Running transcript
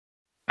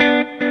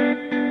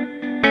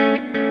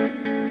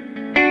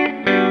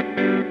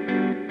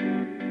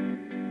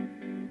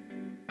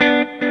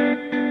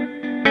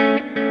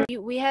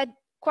we had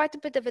quite a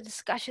bit of a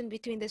discussion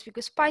between this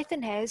because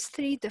Python has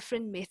 3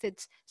 different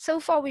methods. So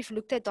far we've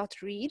looked at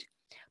 .read,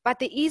 but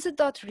there is a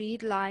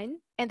 .readline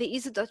and there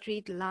is a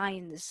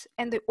 .readlines,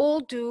 and they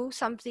all do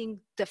something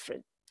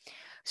different.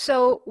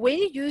 So when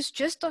you use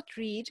just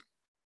 .read,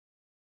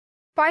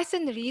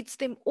 Python reads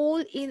them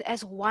all in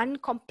as one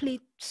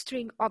complete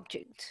string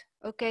object.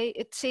 Okay,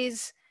 it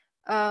says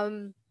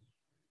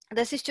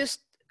this is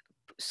just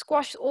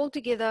squashed all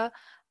together,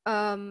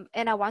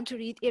 and I want to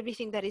read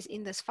everything that is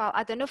in this file.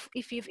 I don't know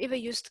if you've ever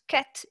used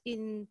cat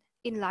in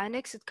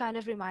Linux. It kind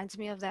of reminds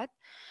me of that.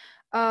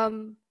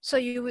 So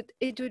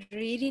it would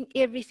read in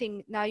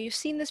everything. Now you've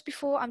seen this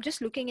before. I'm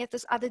just looking at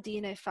this other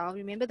DNA file.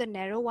 Remember the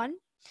narrow one?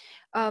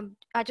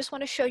 I just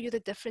want to show you the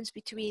difference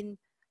between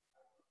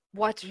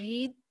what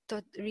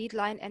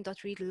readline and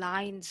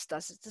readlines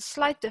does. It's a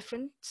slight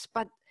difference,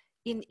 but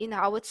in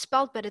how it's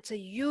spelled, but it's a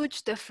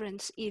huge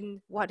difference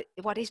in what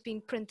is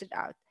being printed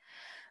out.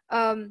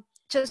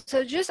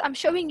 Just I'm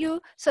showing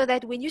you so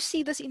that when you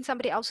see this in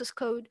somebody else's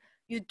code,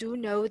 you do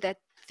know that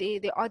there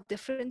are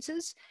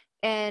differences,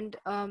 and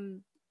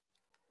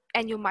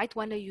you might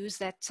want to use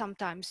that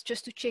sometimes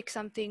just to check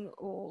something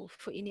or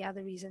for any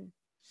other reason.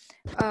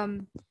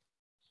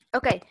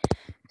 Okay,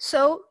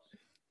 so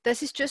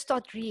this is just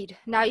 .read.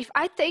 Now, if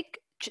I take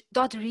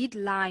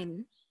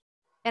 .readline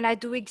and I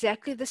do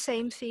exactly the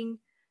same thing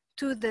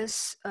to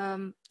this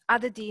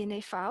other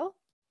DNA file,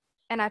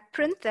 and I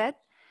print that,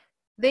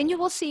 then you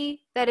will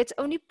see that it's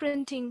only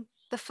printing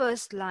the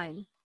first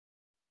line.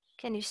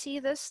 Can you see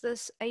this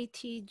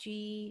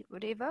ATG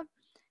whatever?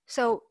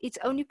 So it's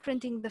only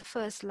printing the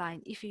first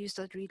line if you use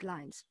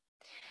 .readlines.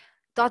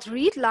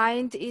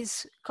 .readline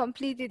is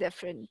completely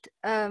different.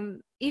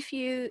 If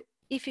you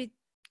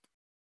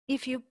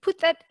put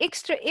that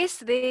extra S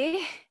there,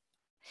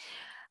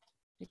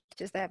 let's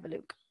just have a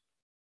look.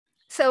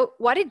 So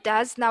what it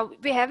does, now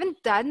we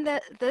haven't done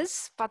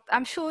this, but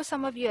I'm sure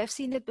some of you have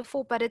seen it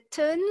before, but it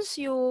turns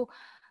your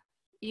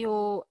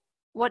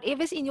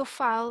whatever's in your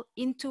file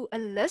into a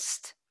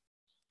list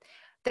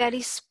that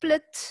is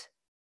split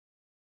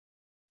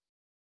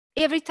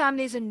every time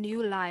there's a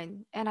new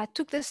line. And I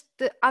took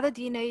the other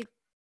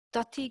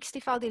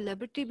DNA.txt file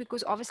deliberately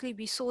because obviously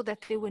we saw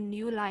that there were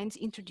new lines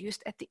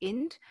introduced at the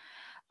end.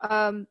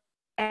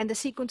 And the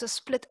sequence is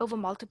split over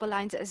multiple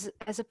lines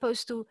as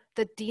opposed to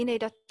the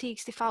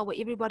DNA.txt file where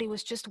everybody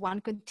was just one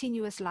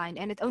continuous line,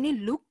 and it only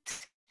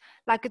looked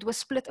like it was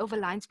split over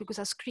lines because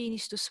our screen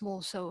is too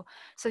small. So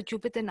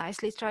Jupyter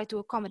nicely tried to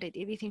accommodate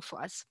everything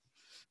for us.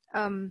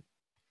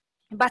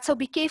 But so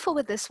be careful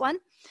with this one,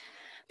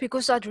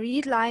 because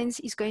 .readlines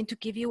is going to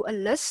give you a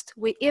list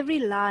where every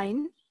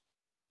line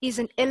is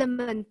an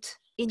element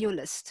in your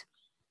list.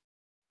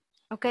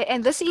 Okay,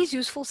 and this is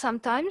useful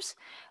sometimes.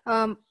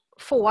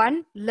 For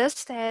one,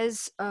 list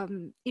has,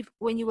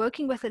 when you're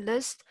working with a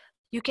list,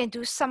 you can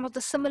do some of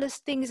the similar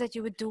things that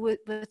you would do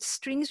with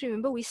strings.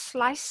 Remember, we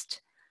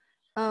sliced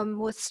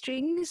with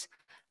strings.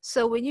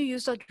 So when you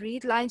use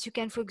 .readlines, you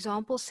can, for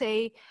example,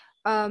 say,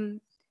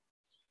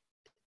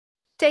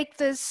 take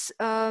this,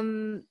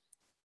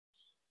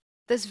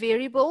 this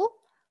variable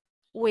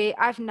where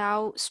I've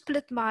now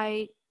split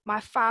my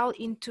file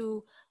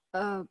into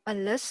a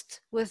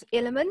list with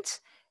elements,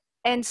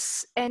 and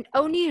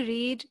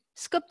only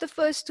skip the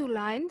first 2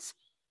 lines,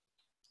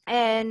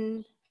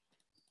 and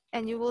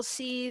you will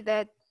see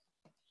that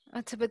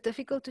it's a bit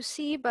difficult to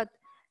see, but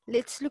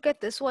let's look at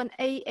this one,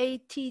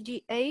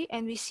 AATGA,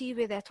 and we see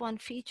where that one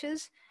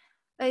features.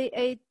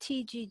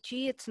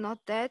 AATGG, it's not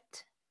that.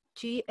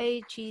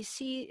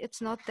 GAGC,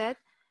 it's not that.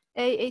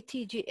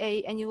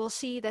 AATGA, and you will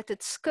see that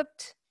it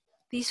skipped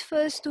these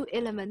first 2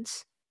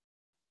 elements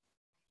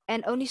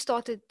and only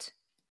started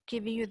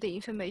giving you the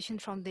information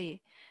from there.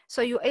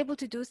 So you're able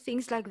to do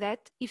things like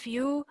that. If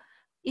you,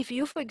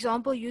 for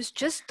example, use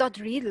just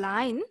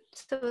 .readline,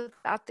 so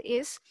without the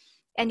S,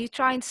 and you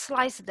try and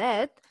slice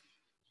that,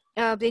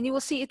 then you will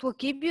see it will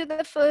give you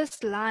the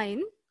first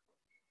line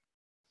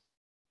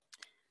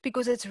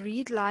because it's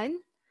readline,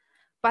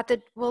 but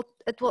it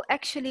will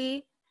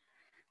actually,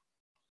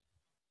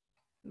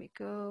 let me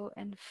go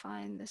and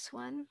find this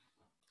one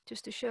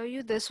just to show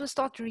you. This was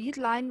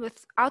 .readline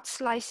without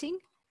slicing.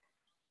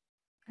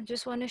 I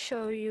just want to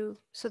show you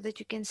so that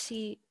you can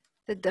see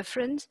the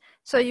difference.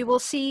 So you will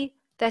see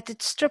that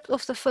it stripped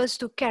off the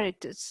first 2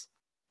 characters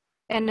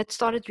and it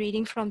started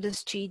reading from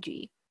this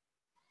GG.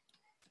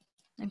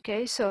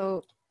 Okay,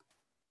 so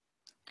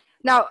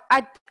now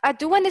I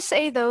do want to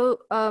say though,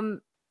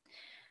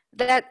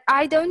 that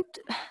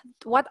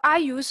what I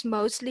use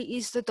mostly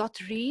is the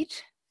 .read,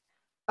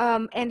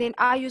 and then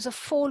I use a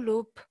for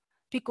loop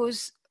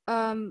because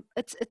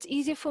it's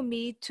easier for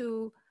me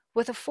to,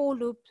 with a for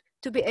loop,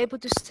 to be able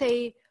to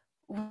say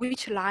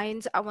which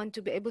lines I want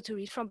to be able to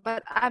read from.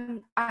 But I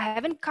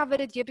haven't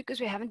covered it yet because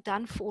we haven't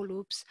done for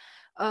loops.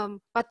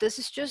 But this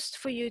is just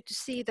for you to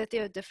see that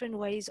there are different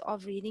ways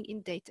of reading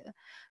in data.